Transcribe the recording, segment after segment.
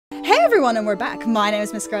everyone, and we're back. My name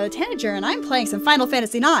is MissScarletTanager, and I'm playing some Final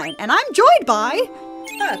Fantasy IX, and I'm joined by...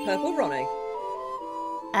 Apurpleronnie.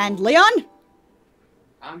 And Leon?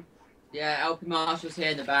 Yeah, LPMarshall's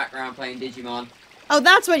here in the background playing Digimon. Oh,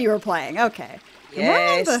 that's what you were playing, okay.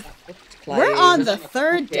 Yes. We're on the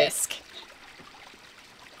third disc.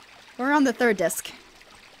 We're on the third disc.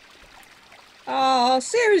 Oh,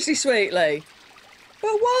 seriously, Sweetly?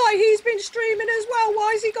 But why? He's been streaming as well.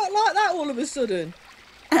 Why's he got like that all of a sudden?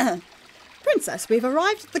 Princess, we've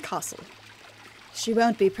arrived at the castle. She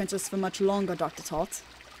won't be princess for much longer, Dr. Tot.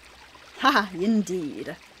 Haha,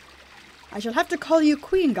 indeed. I shall have to call you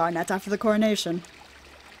Queen Garnet after the coronation.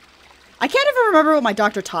 I can't even remember what my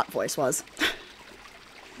Dr. Tot voice was.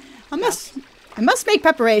 I must make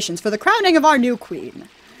preparations for the crowning of our new queen.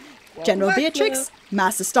 Well, General Beatrix,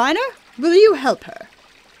 Master Steiner, will you help her?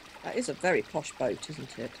 That is a very posh boat,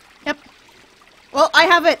 isn't it? Yep. Well,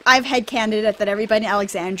 I've headcanoned it that everybody in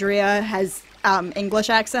Alexandria has English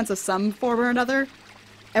accents of some form or another.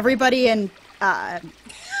 Everybody in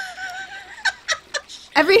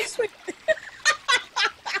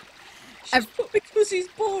because he's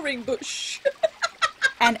boring, but shh.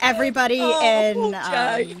 And everybody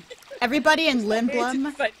everybody in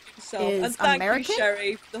Limblum is American. You,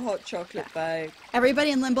 Sherry, for the hot chocolate bag.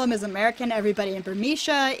 Everybody in Limblum is American. Everybody in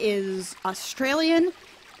Burmecia is Australian.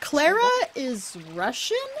 Clara is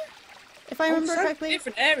Russian, if I remember correctly.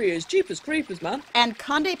 Different areas, Jeepers Creepers, man. And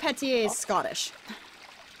Conde Petier is Scottish.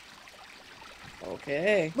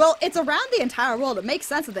 Okay. Well, it's around the entire world. It makes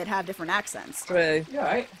sense that they'd have different accents. True. Yeah,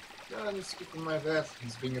 right. I'm skipping my death.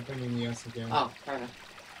 He's being a pain in the ass again. Oh, fair enough.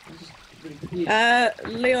 I'm just really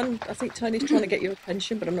confused. Leon, I think Tiny's trying to get your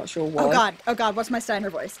attention, but I'm not sure why. Oh god, what's my Steiner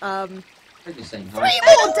voice? I'm just saying 3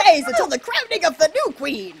 more days until the crowning of the new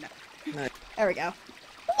queen! No. There we go.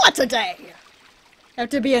 What a day! I have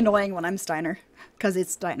to be annoying when I'm Steiner, because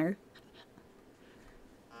it's Steiner.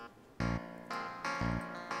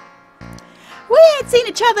 We ain't seen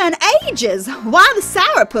each other in ages! Why the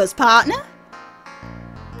sourpuss, partner?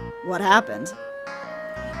 What happened?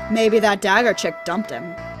 Maybe that dagger chick dumped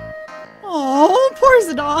him. Oh, poor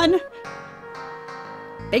Zidane.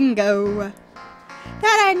 Bingo.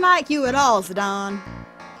 That ain't like you at all, Zidane.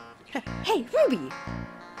 Hey, Ruby.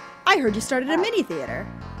 I heard you started a mini-theater.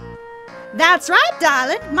 That's right,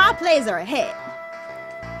 darling. My plays are a hit.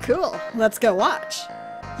 Cool. Let's go watch.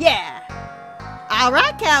 Yeah. All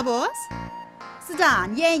right, cowboys.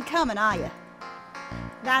 Zidane, you ain't coming, are you?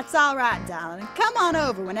 That's all right, darling. Come on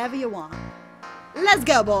over whenever you want. Let's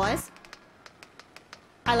go, boys.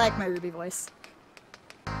 I like my Ruby voice.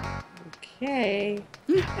 Okay.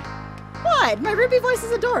 What? My Ruby voice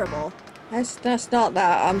is adorable. That's not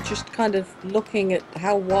that. I'm just kind of looking at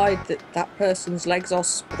how wide that person's legs are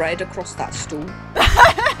spread across that stool.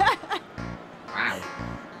 Wow.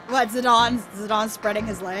 What, Zidane spreading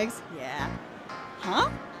his legs? Yeah. Huh?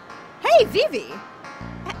 Hey, Vivi!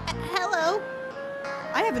 Hello.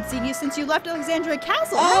 I haven't seen you since you left Alexandria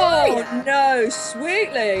Castle. Oh, no,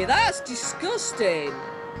 Sweetly. That's disgusting.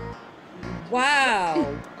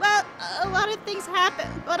 Wow. Well, a lot of things happen,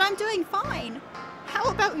 but I'm doing fine. How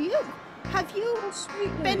about you? Have you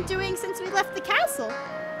been doing since we left the castle?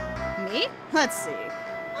 Me? Let's see.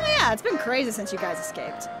 Oh yeah, it's been crazy since you guys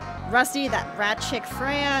escaped. Rusty, that rat chick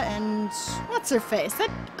Freya, and what's her face? That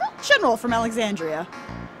girl general from Alexandria.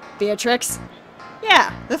 Beatrix.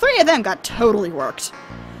 Yeah, the 3 of them got totally worked.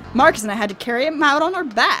 Marcus and I had to carry him out on our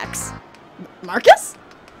backs. Marcus?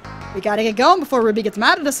 We gotta get going before Ruby gets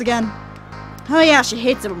mad at us again. Oh yeah, she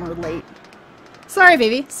hates it when we're late. Sorry,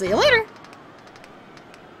 Vivi. See you later.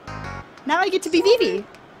 Now I get to be Vivi.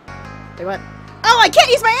 Wait, what? Oh, I can't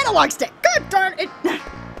use my analog stick! God darn it!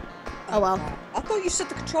 Oh well. I thought you said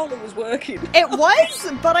the controller was working. It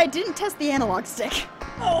was, but I didn't test the analog stick.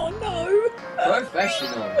 Oh no!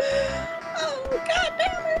 Professional. Oh, god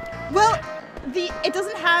damn it! Well, it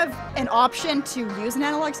doesn't have an option to use an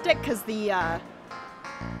analog stick because the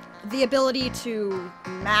ability to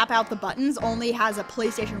map out the buttons only has a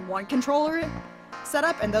PlayStation 1 controller set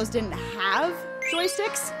up, and those didn't have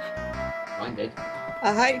joysticks. Mine did.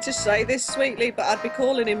 I hate to say this, Sweetly, but I'd be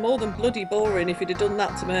calling him more than bloody boring if he'd have done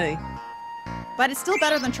that to me. But it's still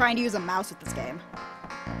better than trying to use a mouse with this game.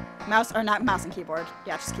 Mouse, or not mouse and keyboard.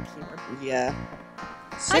 Yeah, just keep the keyboard. Yeah.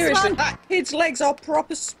 Seriously, that kid's legs are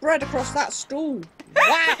proper spread across that stool.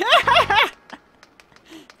 Wow!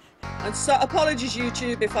 And so, apologies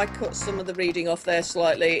YouTube if I cut some of the reading off there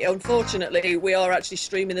slightly. Unfortunately, we are actually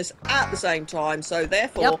streaming this at the same time, so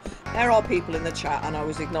therefore, there are people in the chat, and I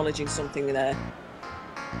was acknowledging something there.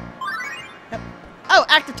 Yep. Oh,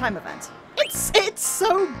 active time event. It's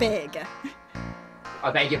so big. I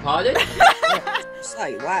beg your pardon?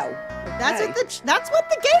 Say, wow. That's Okay. that's what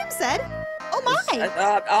the game said. Oh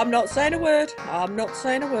my! I'm not saying a word. I'm not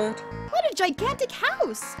saying a word. What a gigantic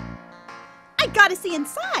house! I gotta see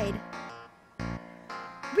inside.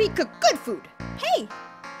 We cook good food. Hey,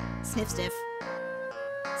 sniff sniff.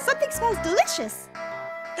 Something smells delicious.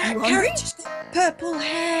 That You hungry? character's got purple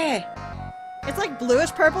hair. It's like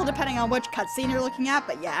bluish purple depending on which cutscene you're looking at,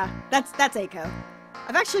 but yeah, that's Aiko.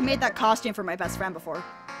 I've actually made that costume for my best friend before.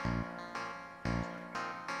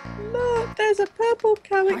 Look, there's a purple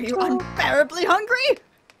character. Are you unbearably hungry?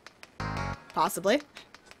 Possibly.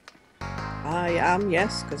 I am,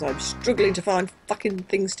 yes, because I'm struggling to find fucking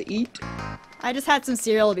things to eat. I just had some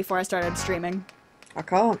cereal before I started streaming. I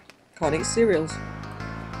can't eat cereals.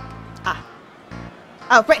 Ah.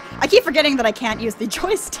 Oh, wait, I keep forgetting that I can't use the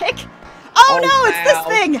joystick. Oh no, wow. it's this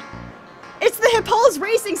thing! It's the Hippol's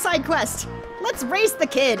racing side quest. Let's race the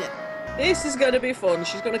kid. This is going to be fun.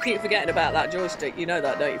 She's going to keep forgetting about that joystick. You know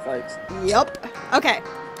that, don't you, folks? Yup. Okay.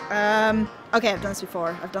 Okay, I've done this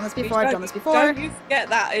before. I've done this before. I've done this before. Don't you forget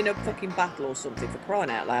that in a fucking battle or something, for crying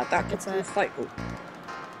out loud. That could It's be fatal.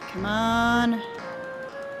 Come on.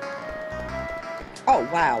 Oh,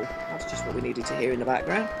 wow. That's just what we needed to hear in the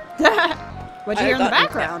background. What'd you hear in the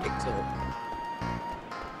background?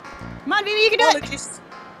 Come on, baby, you can do it. Apologies.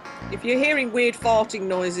 If you're hearing weird farting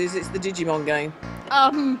noises, it's the Digimon game.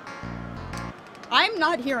 I'm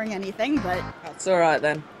not hearing anything, but... That's alright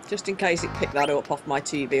then. Just in case it picked that up off my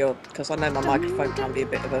TV, or because I know my microphone can be a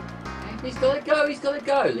bit of a... He's gotta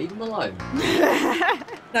go, leave him alone.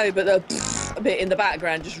 No, but the a bit in the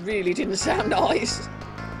background just really didn't sound nice.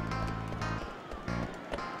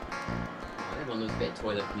 Everyone loves a bit of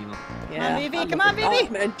toilet humor. Yeah, on, baby, come on, baby.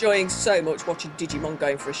 I'm enjoying so much watching Digimon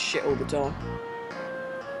going for a shit all the time.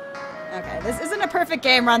 Okay, this isn't a perfect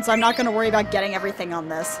game run, so I'm not going to worry about getting everything on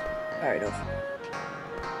this. Fair enough.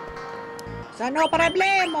 So no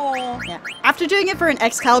problemo. Yeah. After doing it for an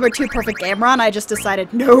Excalibur 2 perfect game run, I just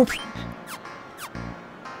decided, nope.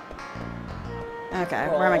 Okay,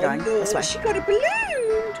 where am I going? This way. She got a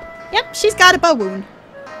balloon. Yep, she's got a balloon.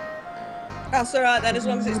 That's alright then, as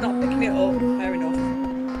long as it's not picking it up. Fair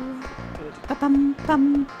enough. Good.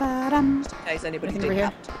 Ba-bum-bum-ba-dum. Just in case anybody Anything over did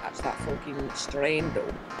here? have to catch that fucking strained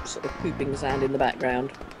or sort of pooping sound in the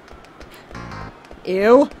background.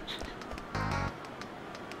 Ew.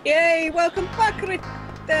 Yay, welcome back,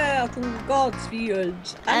 Richter, to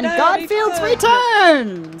Godsfield. And Godfield's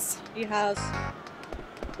returns! He has.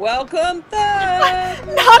 Welcome back!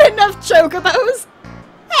 Not enough chocobos!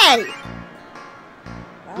 Hey!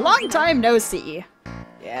 Well, Long time no see.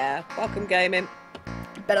 Yeah, welcome gaming.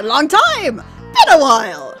 Been a long time! Been a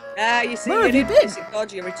while! Ah, you see, Where have you didn't been? miss it,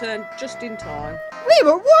 God, you returned just in time. We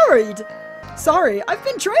were worried! Sorry, I've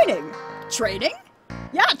been training. Training?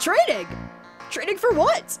 Yeah, training! Training for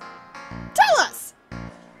what? Tell us!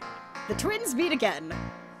 The twins meet again.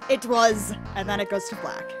 It was... and then it goes to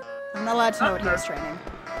black. I'm not allowed to know what he was training.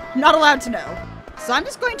 I'm not allowed to know. So I'm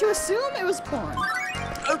just going to assume it was porn.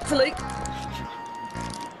 Hopefully.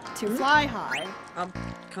 To fly high. I'm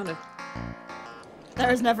kind of...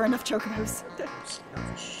 There's never enough chocobos.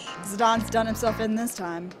 Zidon's done himself in this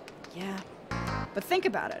time. Yeah. But think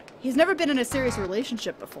about it. He's never been in a serious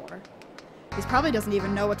relationship before. He probably doesn't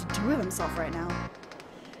even know what to do with himself right now.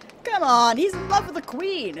 Come on, he's in love with the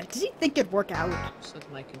queen. Did he think it'd work out?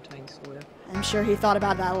 Suddenly contains soil. I'm sure he thought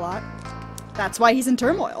about that a lot. That's why he's in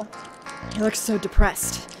turmoil. He looks so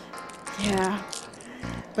depressed. Yeah.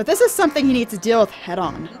 But this is something he needs to deal with head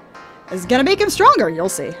on. It's gonna make him stronger, you'll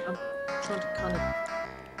see. I'm trying to kind of...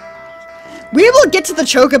 We will get to the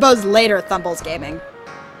chocobos later, Thumble's Gaming.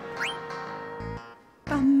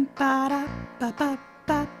 Bum ba da ba ba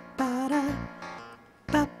ba ba da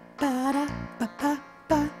ba ba da ba ba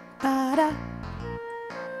ba ba da.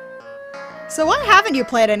 So why haven't you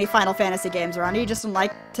played any Final Fantasy games, Ronnie? You just don't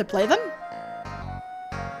like to play them?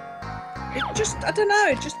 It just, I don't know,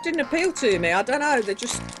 it just didn't appeal to me. I don't know, they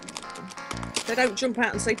just... They don't jump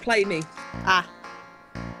out and say, play me. Ah.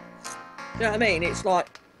 Do you know what I mean? It's like...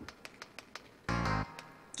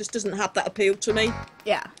 Just doesn't have that appeal to me.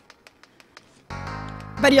 Yeah.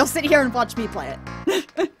 But you'll sit here and watch me play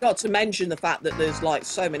it. Not to mention the fact that there's like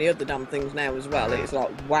so many other damn things now as well. It's like,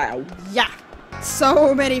 wow. Yeah.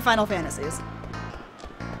 So many Final Fantasies.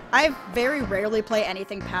 I very rarely play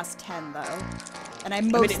anything past 10, though. And I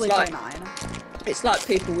mostly play 9. It's like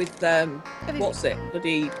people with, what's it?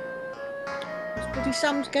 What's bloody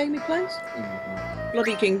Sam's game he plays?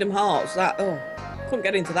 Bloody Kingdom Hearts. That, couldn't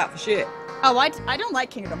get into that for shit. Oh, I don't like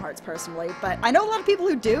Kingdom Hearts personally, but I know a lot of people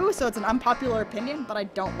who do, so it's an unpopular opinion, but I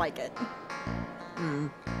don't like it.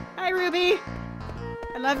 Hi, Ruby.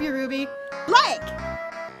 I love you, Ruby. Blake!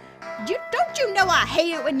 Don't you know I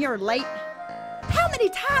hate it when you're late? How many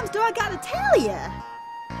times do I gotta tell you?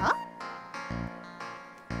 Huh?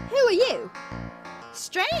 Who are you?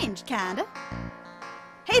 Strange, kinda.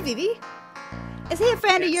 Hey, Vivi. Is he a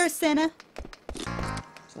friend of yours, Senna?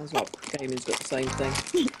 Sounds like gaming's got the same thing.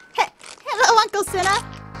 Hello, Uncle Senna.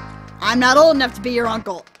 I'm not old enough to be your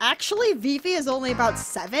uncle. Actually, Vivi is only about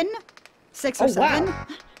 7. 6 or 7. Wow.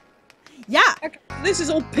 Yeah. This is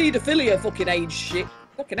all paedophilia fucking age shit.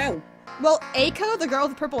 Fucking hell. Well, Aiko, the girl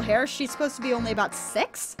with the purple hair, she's supposed to be only about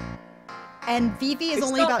 6. And Vivi is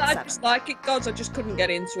only about 7. I just like it, gods. I just couldn't get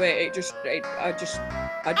into it. I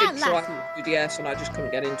did try to do DS and I just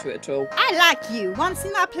couldn't get into it at all. I like you. Want to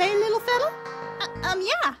see my play, little fella?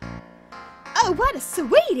 Yeah. Oh, what a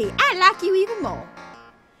sweetie. I like you even more.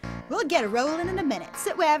 We'll get rolling in a minute.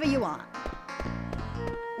 Sit wherever you want.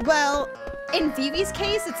 Well, in Vivi's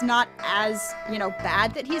case, it's not as,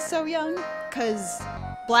 bad that he's so young, because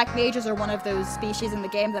black mages are one of those species in the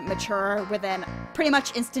game that mature within pretty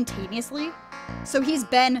much instantaneously. So he's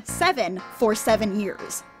been 7 for 7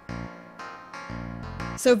 years.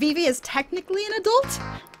 So Vivi is technically an adult.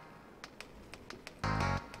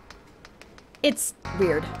 It's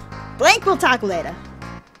weird. Blank, we'll talk later.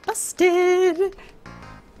 Busted!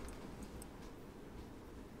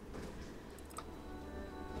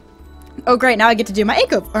 Oh great, now I get to do my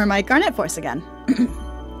Echo, or my Garnet Force again.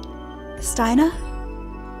 Steiner?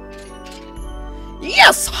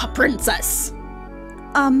 Yes, princess!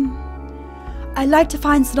 I'd like to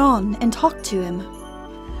find Zidane and talk to him.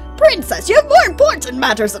 Princess, you have more important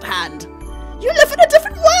matters at hand! You live in a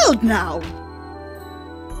different world now!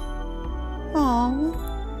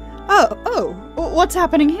 Oh, what's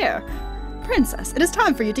happening here? Princess, it is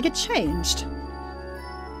time for you to get changed.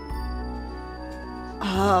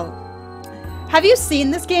 Oh. Have you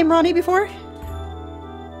seen this game, Ronnie, before?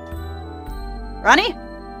 Ronnie?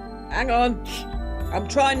 Hang on. I'm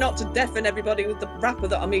trying not to deafen everybody with the wrapper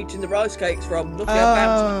that I'm eating the rice cakes from. Lucky I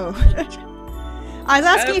found some. I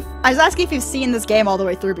was asking if you've seen this game all the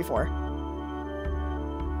way through before.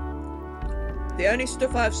 The only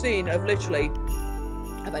stuff I've seen of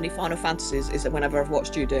any Final Fantasies is whenever I've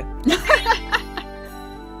watched you do.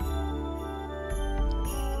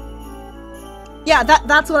 Yeah,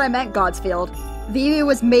 that's what I meant, Godsfield. Vivi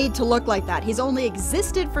was made to look like that. He's only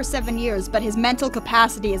existed for 7 years, but his mental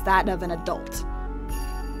capacity is that of an adult.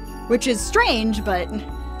 Which is strange, but...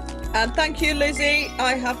 And thank you, Lizzie.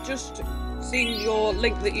 I have just seen your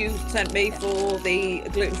link that you sent me for the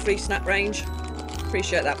gluten-free snack range.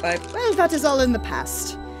 Appreciate that, babe. Well, that is all in the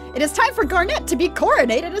past. It is time for Garnet to be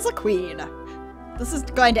coronated as a queen. This is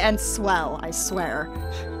going to end swell, I swear.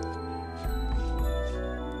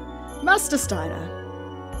 Master Steiner.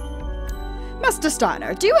 Master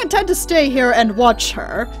Steiner, do you intend to stay here and watch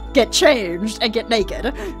her get changed and get naked?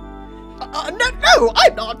 No,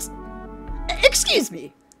 I'm not. Excuse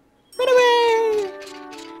me. Run away.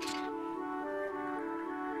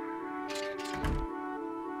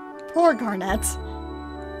 Poor Garnet.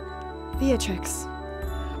 Beatrix,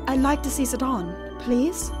 I'd like to see Zidane,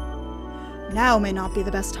 please. Now may not be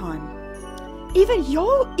the best time. Even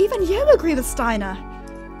you agree with Steiner.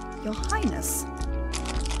 Your Highness.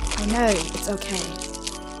 I know, it's okay.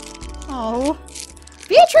 Oh,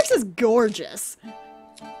 Beatrix is gorgeous.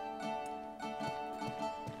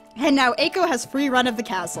 And now Eiko has free run of the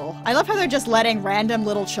castle. I love how they're just letting random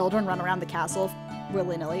little children run around the castle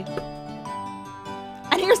willy-nilly.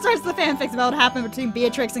 And here starts the fanfics about what happened between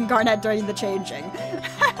Beatrix and Garnet during the changing.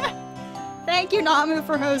 Thank you, Namu,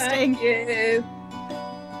 for hosting. Thank you.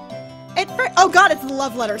 Oh god, it's the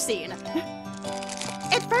love letter scene.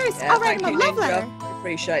 At first, Yeah, I'll write him a love letter.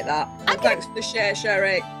 Appreciate that. And thanks for the share,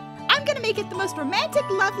 Sherry. I'm gonna make it the most romantic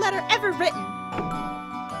love letter ever written.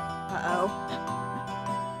 Uh-oh.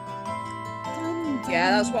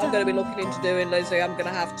 Yeah, that's what I'm going to be looking into doing, Lizzie. I'm going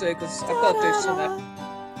to have to, because I've got to do something.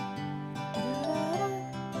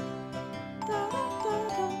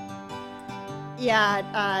 Yeah,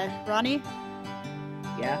 Ronnie?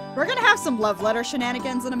 Yeah? We're gonna have some love letter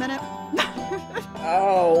shenanigans in a minute.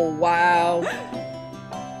 Oh, wow.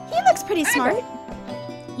 He looks pretty smart.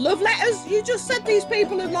 Love letters? You just said these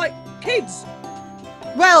people are like kids.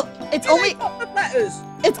 Well, it's only love letters.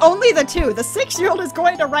 It's only the 2. The 6-year-old is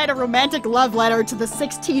going to write a romantic love letter to the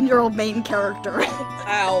 16-year-old main character.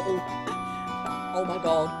 Ow. Oh my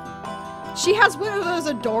god. She has one of those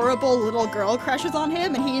adorable little girl crushes on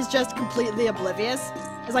him, and he's just completely oblivious.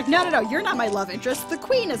 He's like, no, you're not my love interest. The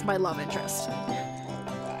queen is my love interest.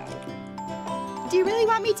 Do you really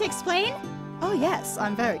want me to explain? Oh yes,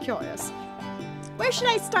 I'm very curious. Where should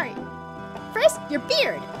I start? First, your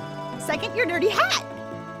beard. Second, your nerdy hat.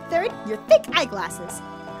 Third, your thick eyeglasses.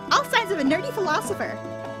 All signs of a nerdy philosopher.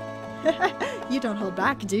 You don't hold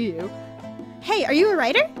back, do you? Hey, are you a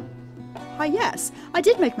writer? Why, yes. I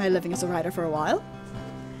did make my living as a writer for a while.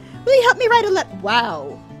 Will you help me write a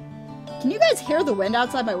Wow. Can you guys hear the wind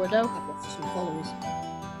outside my window? I've lost some followers.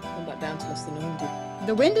 I'm back down to less than 100.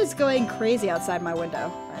 The wind is going crazy outside my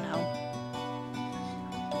window right now.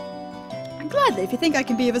 And gladly, if you think I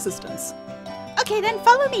can be of assistance. Okay, then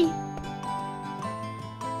follow me.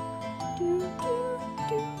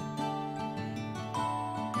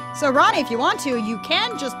 So Ronnie, if you want to, you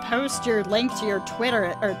can just post your link to your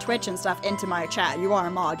Twitter or Twitch and stuff into my chat. You are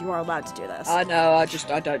a mod. You are allowed to do this. I know, I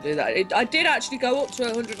don't do that. I did actually go up to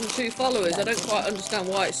 102 followers. I don't quite understand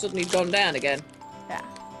why it's suddenly gone down again. Yeah.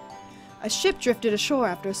 A ship drifted ashore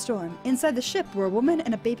after a storm. Inside the ship were a woman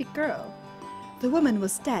and a baby girl. The woman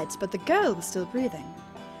was dead, but the girl was still breathing.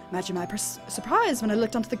 Imagine my surprise when I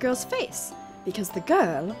looked onto the girl's face, because the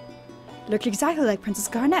girl looked exactly like Princess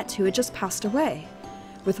Garnet, who had just passed away.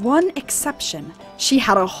 With one exception, she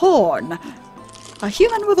had a horn. A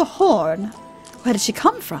human with a horn. Where did she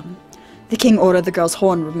come from? The king ordered the girl's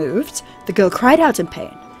horn removed. The girl cried out in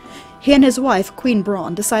pain. He and his wife, Queen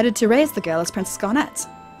Braun, decided to raise the girl as Princess Garnet.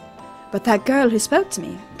 But that girl who spoke to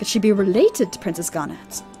me, could she be related to Princess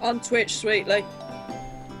Garnet? On Twitch, sweetly.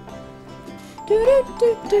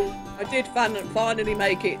 I did finally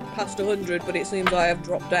make it past 100, but it seems I have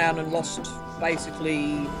dropped down and lost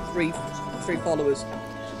basically three followers.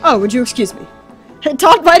 Oh, would you excuse me?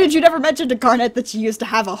 Todd, why did you never mention to Garnet that she used to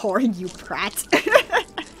have a horn, you prat?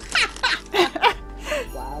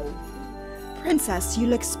 Wow. Princess, you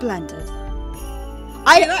look splendid.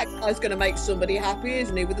 That guy's gonna make somebody happy,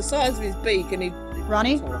 isn't he? With the size of his beak and he...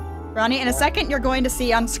 Ronnie, in a second you're going to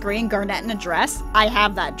see on screen Garnet in a dress. I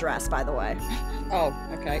have that dress, by the way. Oh,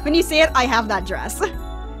 okay. When you see it, I have that dress.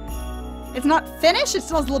 It's not finished, it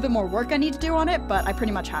still has a little bit more work I need to do on it, but I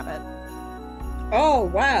pretty much have it. Oh,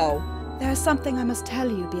 wow. There's something I must tell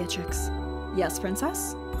you, Beatrix. Yes,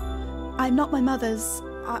 Princess? I'm not my mother's...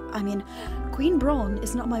 I mean, Queen Braun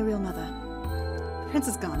is not my real mother.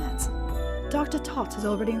 Princess Garnet. Dr. Tot has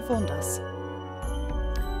already informed us.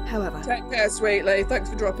 However... Take care, sweetly. Thanks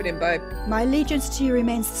for dropping in, babe. My allegiance to you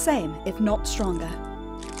remains the same, if not stronger.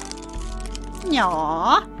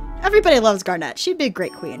 Aww. Everybody loves Garnet. She'd be a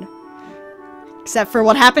great queen. Except for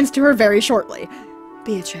what happens to her very shortly.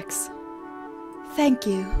 Beatrix. Thank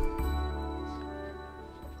you.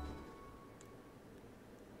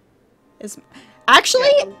 Actually...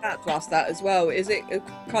 Yeah, I'm about to ask that as well. Is it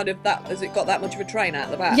kind of that... Has it got that much of a train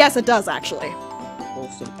out the back? Yes, it does, actually.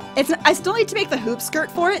 Awesome. I still need to make the hoop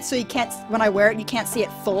skirt for it, so you can't... When I wear it, you can't see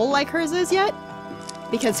it full like hers is yet.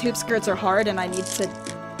 Because hoop skirts are hard, and I need to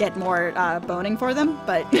get more boning for them,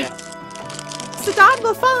 but... Yeah. Sadan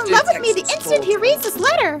will fall in love with me the instant he reads this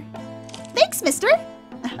letter. Thanks, mister.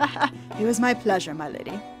 It was my pleasure, my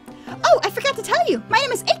lady. Oh, I forgot to tell you. My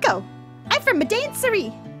name is Eiko. I'm from Medain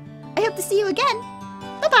Suri. I hope to see you again.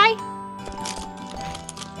 Bye-bye.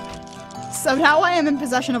 So now I am in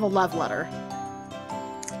possession of a love letter.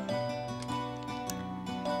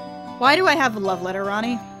 Why do I have a love letter,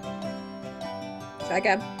 Ronnie? Say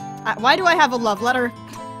again. Why do I have a love letter?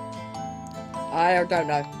 I don't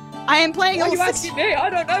know. I am playing Why are you asking me? I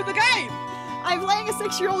don't know the game! I'm playing a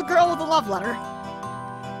 6-year-old girl with a love letter.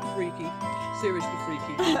 Freaky. Seriously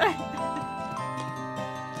freaky.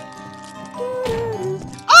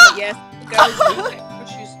 Oh! Yes,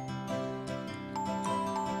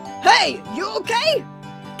 Hey, you okay?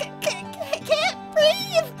 Can't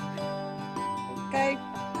breathe. Okay,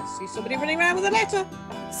 I see somebody running around with a letter.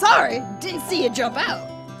 Sorry, didn't see you jump out.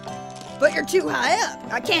 But you're too high up.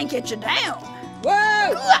 I can't get you down.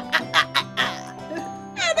 Whoa!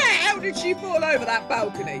 How the hell did she fall over that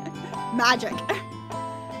balcony? Magic.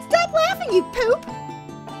 Stop laughing, you poop.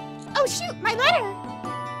 Oh shoot, my letter.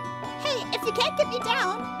 Hey, if you can't get me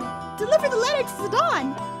down, deliver the letter to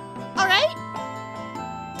Zidane. All right?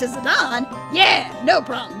 To Zidane? Yeah, no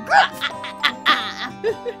problem.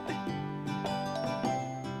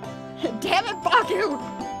 Damn it, Baku!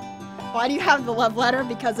 Why do you have the love letter?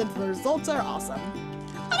 Because the results are awesome.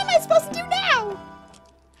 What am I supposed to do now?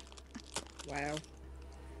 Wow.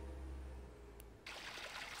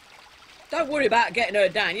 Don't worry about getting her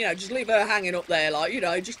down, you know, just leave her hanging up there, like, you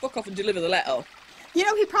know, just fuck off and deliver the letter. You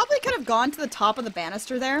know, he probably could have gone to the top of the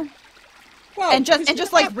banister there. Well, and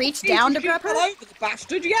just like reached down to grab her. Over the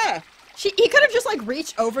bastard, yeah. He could have just like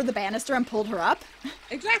reached over the banister and pulled her up.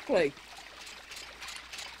 Exactly.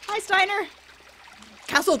 Hi, Steiner.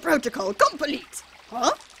 Castle protocol complete.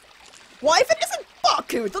 Huh? Why, if it isn't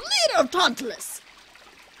Baku, the leader of Tantalus?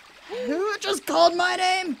 Who just called my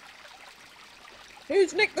name?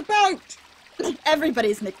 Who's nicked the boat?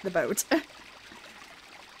 Everybody's nicked the boat.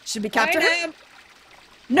 Should we capture I him?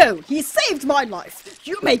 No, he saved my life.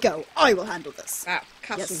 You may go. I will handle this. That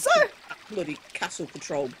castle, Yes, sir. that bloody castle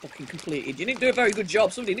patrol fucking completed. You didn't do a very good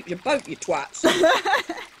job. Somebody nicked your boat, you twats.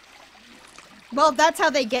 Well, that's how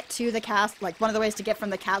they get to the castle. Like, one of the ways to get from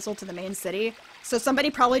the castle to the main city. So somebody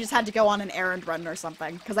probably just had to go on an errand run or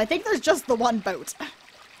something. Because I think there's just the one boat.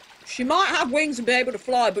 She might have wings and be able to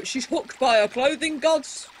fly, but she's hooked by her clothing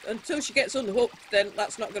gods. Until she gets unhooked, then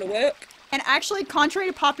that's not going to work. And actually, contrary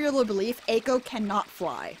to popular belief, Eiko cannot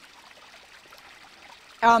fly.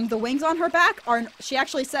 The wings on her back are, she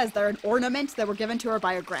actually says they're an ornament that were given to her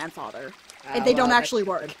by her grandfather. They don't actually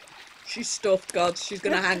work. She's stuffed, gods. She's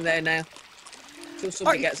going to hang there now. Until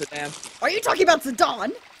somebody gets her down. Are you talking about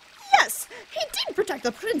Zidane? Yes, he did protect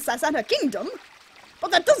the princess and her kingdom.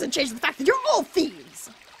 But that doesn't change the fact that you're all thieves.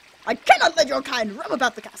 I cannot let your kind roam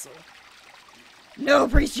about the castle. No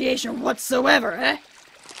appreciation whatsoever, eh?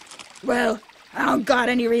 Well, I don't got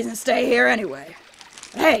any reason to stay here anyway.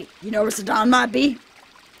 Hey, you know where Zidane might be?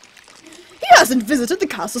 He hasn't visited the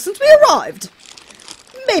castle since we arrived.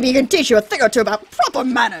 Maybe he can teach you a thing or two about proper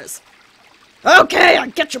manners. Okay, I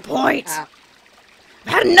get your point. I've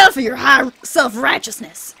had enough of your high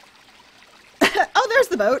self-righteousness. Oh, there's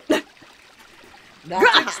the boat.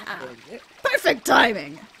 Perfect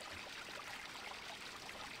timing.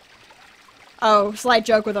 Oh, slight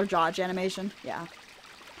joke with our Dodge animation. Yeah.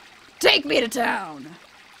 Take me to town.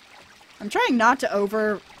 I'm trying not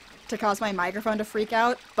to cause my microphone to freak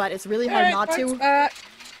out, but it's really hard not to.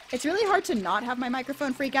 It's really hard to not have my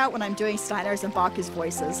microphone freak out when I'm doing Steiner's and Baku's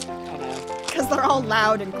voices. I know. Because they're all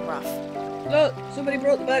loud and gruff. Look, somebody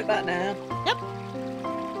brought the boat back now. Yep.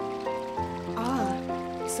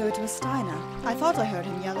 Ah, so it was Steiner. I thought I heard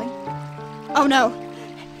him yelling. Oh no.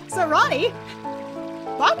 So Ronnie,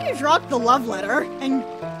 Baku dropped the love letter, and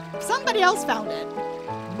somebody else found it.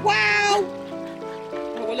 Wow!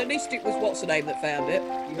 Oh, well, at least it was what's her name that found it.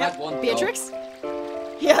 You had one job. Beatrix?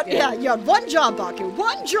 Yeah, you had one job, Baku.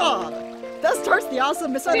 One job! That starts the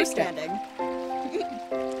awesome misunderstanding.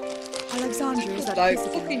 Alexandria is at So peace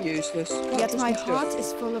again. fucking useless. God, Yet my what's this heart doing?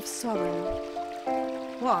 is full of sorrow.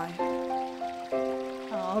 Why?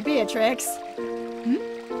 Oh, Beatrix.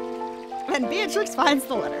 And Beatrix finds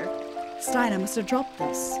the letter. Steiner must have dropped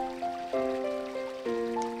this.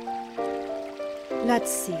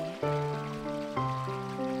 Let's see.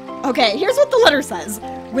 Okay, here's what the letter says.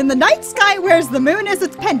 When the night sky wears the moon as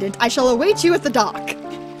its pendant, I shall await you at the dock.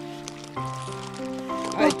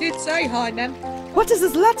 I did say hi, then. What is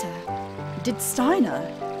this letter? Did Steiner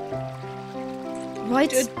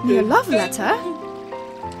write me a love letter?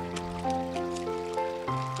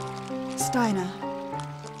 Steiner.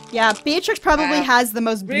 Yeah, Beatrix probably has the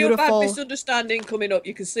most Real bad beautiful... misunderstanding coming up.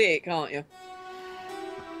 You can see it, can't you?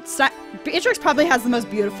 Beatrix probably has the most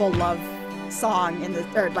beautiful love song in the...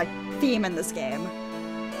 or, like, theme in this game.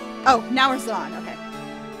 Oh, now we're on. Okay.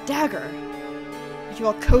 Dagger. Are you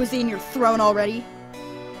all cozy in your throne already?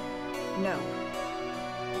 No.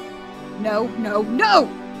 No, no, no!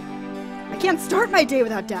 I can't start my day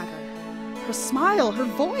without Dagger. Her smile, her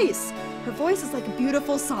voice. Her voice is like a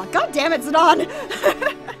beautiful song. God damn it, Zidane!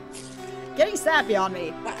 Getting sappy on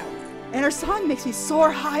me. Wow. And her song makes me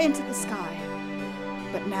soar high into the sky.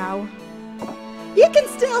 But now, you can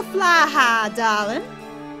still fly high, darling.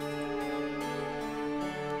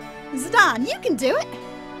 Zidane, you can do it.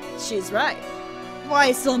 She's right. Why are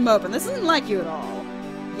you still moping? This isn't like you at all.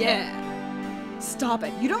 Yeah. Stop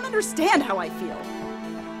it. You don't understand how I feel.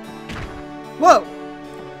 Whoa.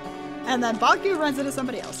 And then Baku runs into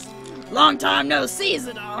somebody else. Long time no see,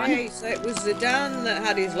 Zidane. Hey, so it was Zidane that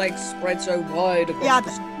had his legs spread so wide across Yeah,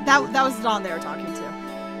 the... that was Zidane they were talking to.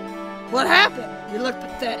 What happened? You look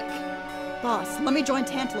pathetic. Boss, let me join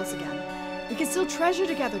Tantalus again. We can still treasure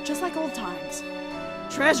together, just like old times.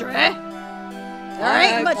 Treasure, eh? There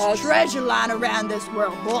ain't much treasure lying around this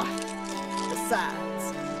world, boy.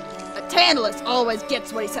 Besides, a Tantalus always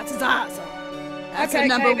gets what he sets his eyes on. That's the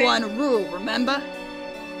number one rule, remember?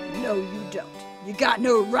 No, you don't. You got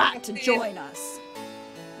no right to join us.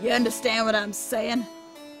 You understand what I'm saying?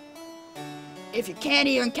 If you can't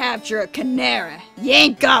even capture a canary, you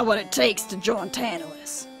ain't got what it takes to join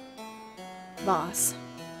Tantalus. Boss.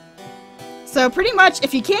 So pretty much,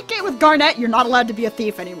 if you can't get with Garnet, you're not allowed to be a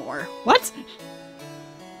thief anymore. What?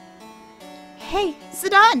 Hey,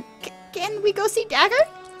 Zidane, can we go see Dagger?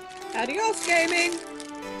 Adios, gaming.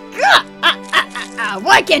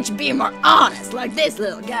 Why can't you be more honest like this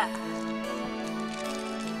little guy?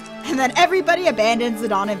 And then everybody abandons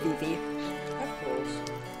Zidane and Vivi. Of course.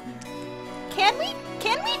 Can we?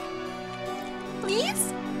 Can we?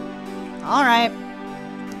 Please? Alright.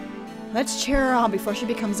 Let's cheer her on before she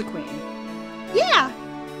becomes a queen. Yeah!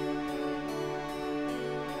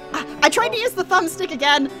 I tried to use the thumbstick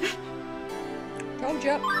again. Told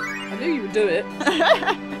you. I knew you would do it.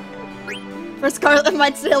 For Scarlet, it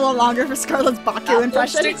might stay a little longer for Scarlet's Baku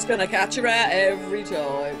impression. That thumbstick's gonna catch her out every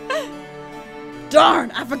time.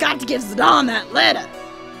 Darn, I forgot to give Zidane that letter.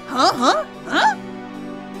 Huh?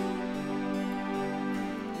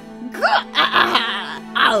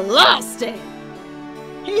 I lost it.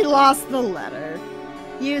 He lost the letter.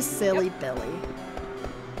 You silly Billy.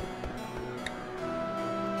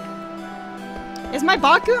 Is my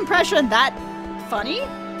Baku impression that funny?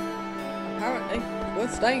 Apparently.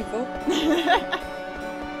 Worth staying for.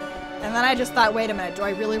 And then I just thought, wait a minute, do I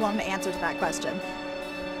really want an answer to that question?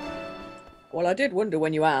 Well, I did wonder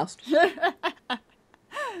when you asked.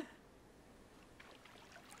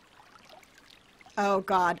 Oh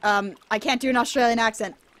god, I can't do an Australian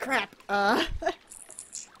accent. Crap,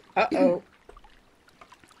 Uh-oh.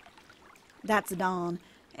 That's Dawn.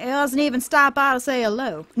 It doesn't even stop by to say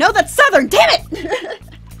hello. No, that's Southern, damn it!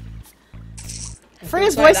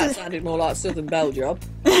 Freya's voice That is... sounded more like Southern Belle job.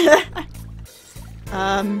 It's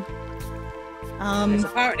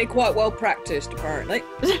apparently quite well practiced, apparently.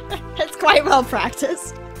 It's quite well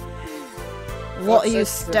practiced. What are you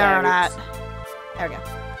staring at? There we go.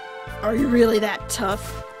 Are you really that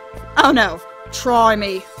tough? Oh no, try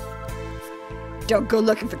me. Don't go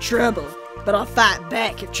looking for trouble, but I'll fight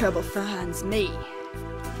back if trouble finds me.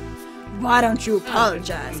 Why don't you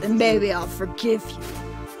apologize and maybe I'll forgive you?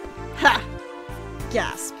 Ha!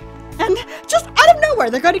 Gasp. And just out of nowhere,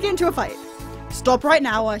 they're going to get into a fight. Stop right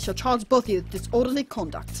now, or I shall charge both of you with disorderly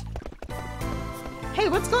conduct. Hey,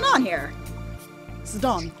 what's going on here?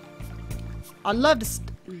 Zidane. I'd love to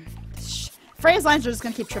Freya's lines are just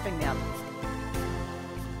going to keep tripping me up.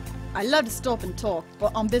 I'd love to stop and talk,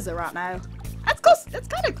 but I'm busy right now. That's close. That's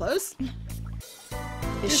kind of close.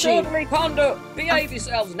 Is she? Disorderly conduct! Behave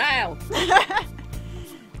yourselves now!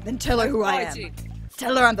 Then tell her who I am.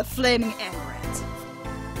 Tell her I'm the flaming Amaranth.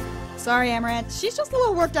 Sorry, Amaranth. She's just a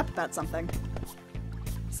little worked up about something.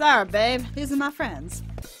 Sorry, babe. These are my friends.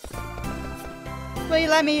 Will you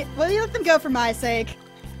let them go for my sake?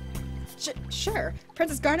 Sure.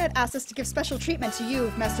 Princess Garnet asked us to give special treatment to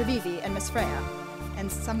you, Master Vivi, and Miss Freya.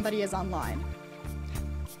 And somebody is online.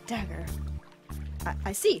 Dagger.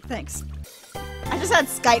 I see, thanks. I just had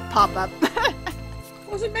Skype pop up.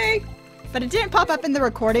 Wasn't me! But it didn't pop up in the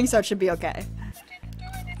recording, so it should be okay.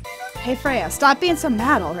 Hey Freya, stop being so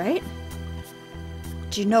mad, alright?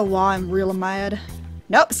 Do you know why I'm real mad?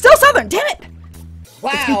 Nope, still Southern, damn it!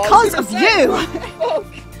 Wow! It's because of you!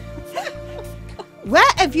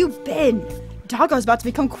 Where have you been? Dagger's about to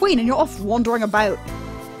become queen and you're off wandering about.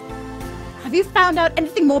 Have you found out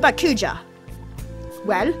anything more about Kuja?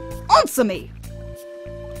 Well, answer me!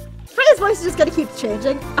 Freya's voice is just gonna keep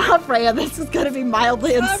changing. Oh, Freya, this is gonna be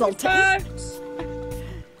mildly insulting.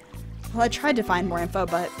 Well, I tried to find more info,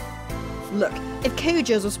 but... Look, if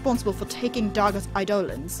Kuja is responsible for taking Dagger's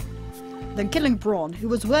Eidolons, then killing Braun, who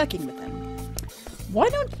was working with him, why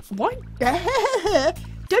don't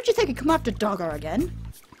you think he'd come after Dagger again?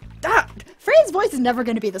 Freya's voice is never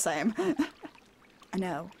gonna be the same. I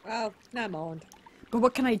know. Well, never mind. But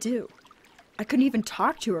what can I do? I couldn't even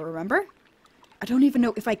talk to her, remember? I don't even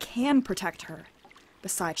know if I can protect her.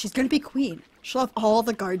 Besides, she's gonna be queen. She'll have all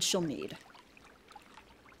the guards she'll need.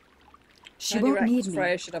 She won't need me.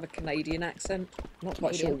 Freya should have a Canadian accent. Not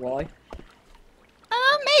quite sure why.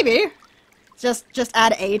 Maybe. Just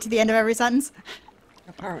add A to the end of every sentence.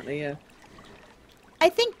 Apparently, yeah. I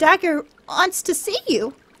think Dagger wants to see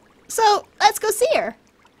you. So, let's go see her.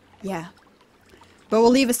 Yeah. But we'll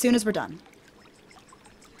leave as soon as we're done.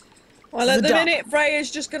 Well, at the minute, Freya's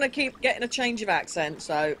just going to keep getting a change of accent,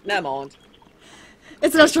 so never mind.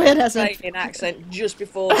 It's an Australian accent. Australian accent just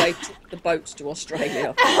before they took the boats to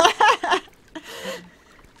Australia.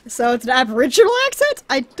 So it's an Aboriginal accent?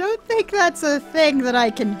 I don't think that's a thing that I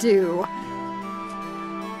can do.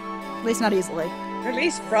 At least not easily. At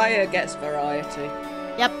least Freya gets variety.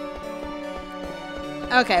 Yep.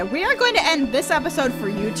 Okay, we are going to end this episode for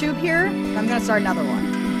YouTube here. I'm going to start another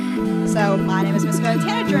one. So, my name is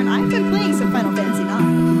MissScarletTanager, and I've been playing some Final Fantasy IX.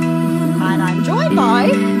 And I'm joined by...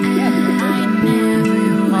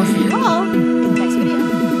 I'll see you all